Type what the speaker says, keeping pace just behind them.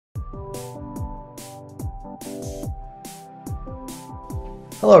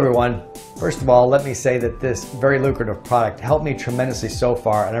Hello everyone. First of all, let me say that this very lucrative product helped me tremendously so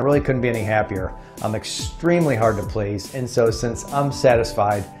far, and I really couldn't be any happier. I'm extremely hard to please, and so since I'm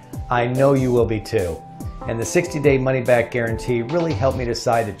satisfied, I know you will be too. And the 60-day money-back guarantee really helped me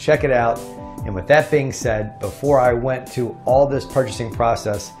decide to check it out. And with that being said, before I went to all this purchasing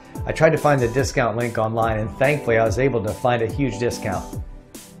process, I tried to find the discount link online, and thankfully I was able to find a huge discount.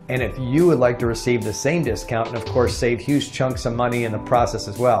 And if you would like to receive the same discount and of course save huge chunks of money in the process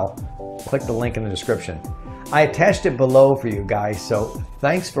as well, click the link in the description. I attached it below for you guys, so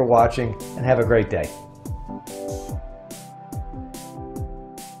thanks for watching and have a great day.